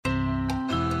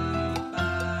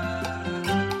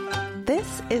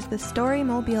is the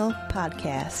Storymobile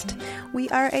Podcast. We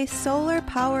are a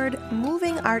solar-powered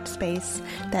moving art space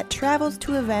that travels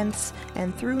to events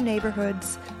and through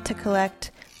neighborhoods to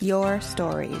collect your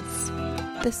stories.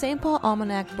 The St. Paul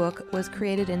Almanac book was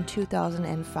created in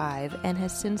 2005 and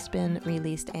has since been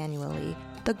released annually.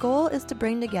 The goal is to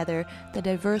bring together the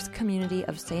diverse community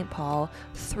of St. Paul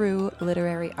through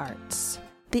literary arts.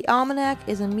 The Almanac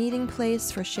is a meeting place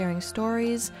for sharing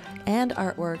stories and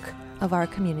artwork of our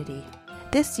community.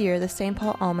 This year, the St.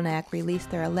 Paul Almanac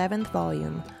released their 11th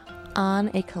volume,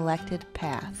 On a Collected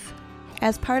Path.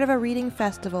 As part of a reading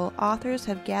festival, authors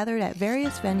have gathered at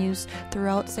various venues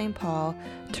throughout St. Paul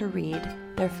to read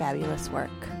their fabulous work.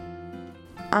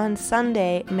 On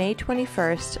Sunday, May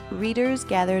 21st, readers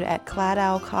gathered at Clad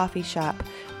Owl Coffee Shop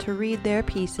to read their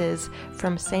pieces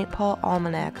from St. Paul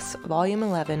Almanac's Volume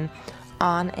 11,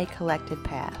 On a Collected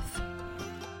Path.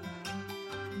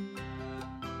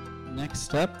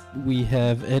 Next up, we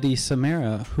have Eddie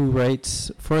Samara, who writes,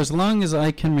 "For as long as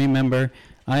I can remember,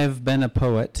 I have been a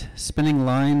poet, spinning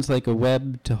lines like a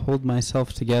web to hold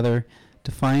myself together,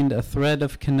 to find a thread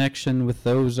of connection with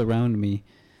those around me.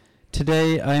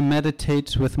 Today, I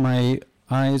meditate with my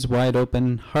eyes wide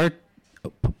open,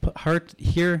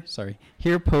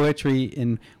 hear poetry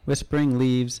in whispering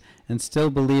leaves, and still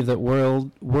believe that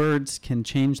words can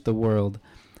change the world.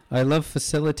 I love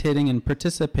facilitating and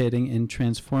participating in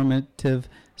transformative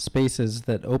spaces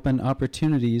that open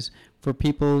opportunities for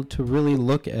people to really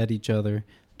look at each other,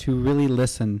 to really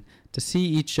listen, to see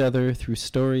each other through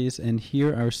stories and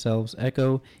hear ourselves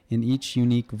echo in each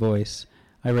unique voice.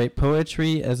 I write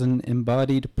poetry as an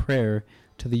embodied prayer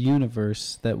to the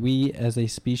universe that we as a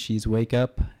species wake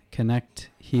up, connect,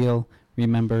 heal,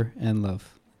 remember, and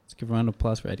love." Let's give a round of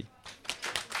applause for Eddie.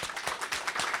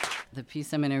 The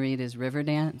piece I'm going to read is River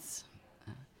Dance.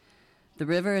 The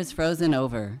river is frozen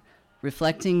over,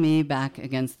 reflecting me back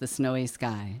against the snowy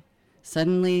sky.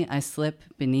 Suddenly, I slip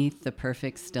beneath the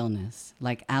perfect stillness,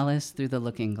 like Alice through the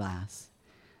looking glass.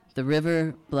 The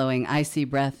river blowing icy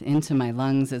breath into my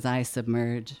lungs as I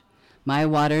submerge, my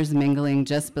waters mingling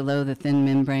just below the thin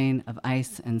membrane of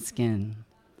ice and skin.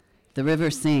 The river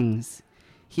sings.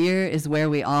 Here is where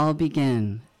we all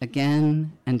begin,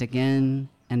 again and again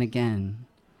and again.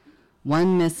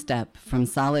 One misstep from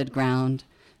solid ground,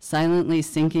 silently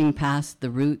sinking past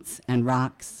the roots and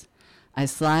rocks, I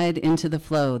slide into the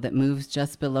flow that moves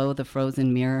just below the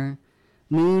frozen mirror,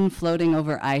 moon floating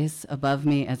over ice above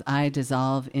me as I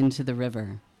dissolve into the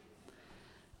river.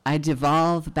 I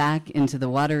devolve back into the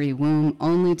watery womb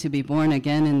only to be born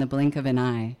again in the blink of an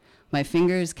eye, my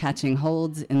fingers catching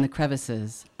holds in the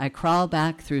crevices. I crawl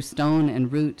back through stone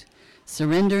and root,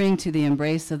 surrendering to the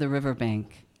embrace of the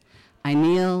riverbank. I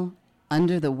kneel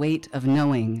under the weight of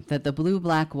knowing that the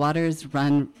blue-black waters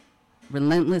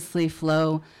relentlessly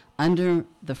flow under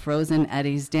the frozen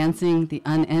eddies, dancing the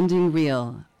unending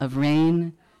reel of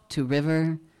rain to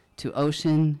river to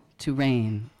ocean to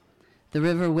rain. The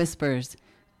river whispers,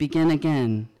 begin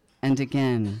again and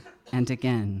again and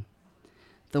again.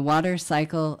 The water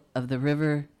cycle of the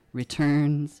river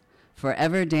returns,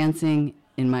 forever dancing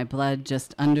in my blood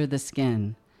just under the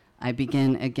skin. I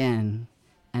begin again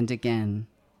and again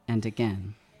and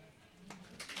again.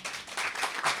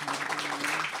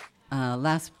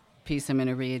 Last piece I'm going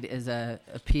to read is a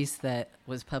piece that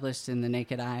was published in The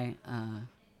Naked Eye,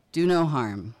 Do No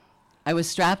Harm. I was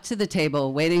strapped to the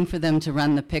table, waiting for them to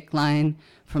run the PICC line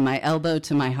from my elbow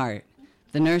to my heart.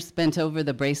 The nurse bent over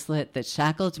the bracelet that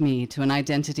shackled me to an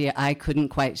identity I couldn't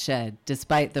quite shed,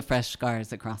 despite the fresh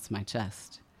scars across my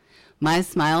chest. My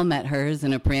smile met hers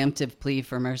in a preemptive plea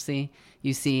for mercy.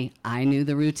 You see, I knew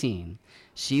the routine.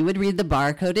 She would read the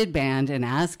bar-coded band and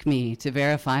ask me to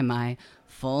verify my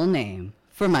full name,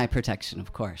 for my protection,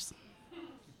 of course.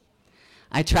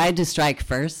 I tried to strike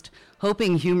first,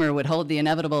 hoping humor would hold the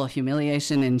inevitable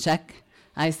humiliation in check.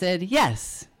 I said,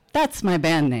 yes, that's my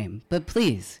band name, but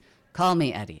please, call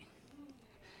me Eddie.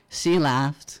 She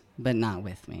laughed, but not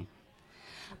with me.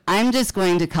 I'm just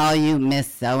going to call you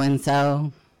Miss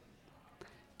So-and-so.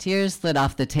 Tears slid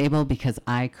off the table because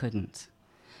I couldn't.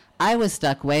 I was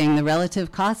stuck weighing the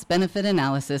relative cost-benefit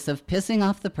analysis of pissing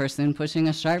off the person pushing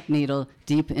a sharp needle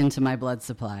deep into my blood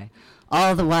supply,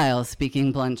 all the while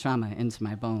speaking blunt trauma into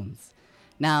my bones.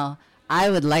 Now,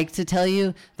 I would like to tell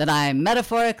you that I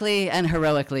metaphorically and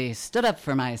heroically stood up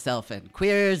for myself and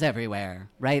queers everywhere,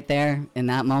 right there in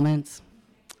that moment.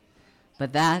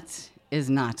 But that is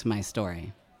not my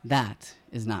story. That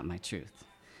is not my truth.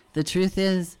 The truth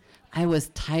is, I was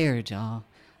tired, y'all.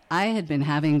 I had been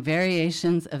having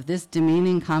variations of this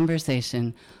demeaning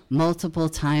conversation multiple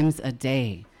times a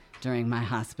day, during my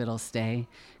hospital stay,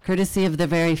 courtesy of the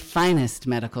very finest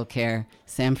medical care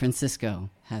San Francisco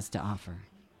has to offer.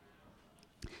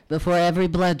 Before every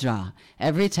blood draw,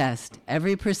 every test,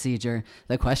 every procedure,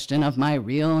 the question of my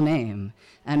real name,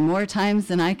 and more times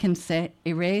than I can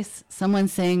erase, someone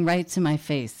saying right to my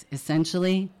face,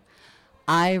 essentially,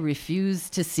 I refuse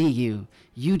to see you.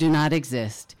 You do not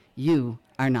exist. You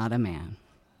are not a man.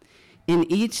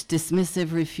 In each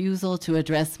dismissive refusal to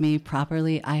address me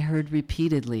properly, I heard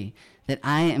repeatedly that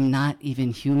I am not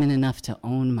even human enough to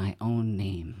own my own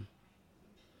name.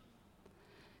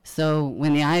 So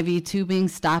when the IV tubing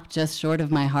stopped just short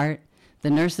of my heart, the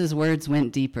nurse's words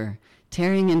went deeper,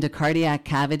 tearing into cardiac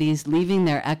cavities, leaving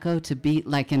their echo to beat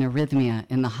like an arrhythmia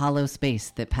in the hollow space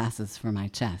that passes for my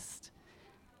chest.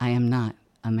 I am not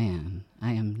a man.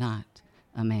 I am not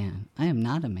a man. I am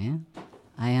not a man.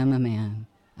 I am a man.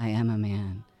 I am a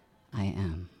man. I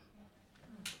am.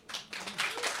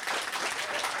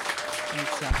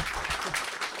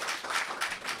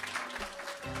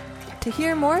 To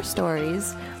hear more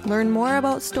stories, learn more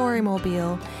about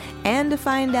Storymobile, and to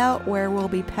find out where we'll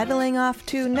be pedaling off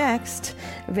to next,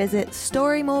 visit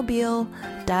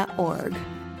storymobile.org.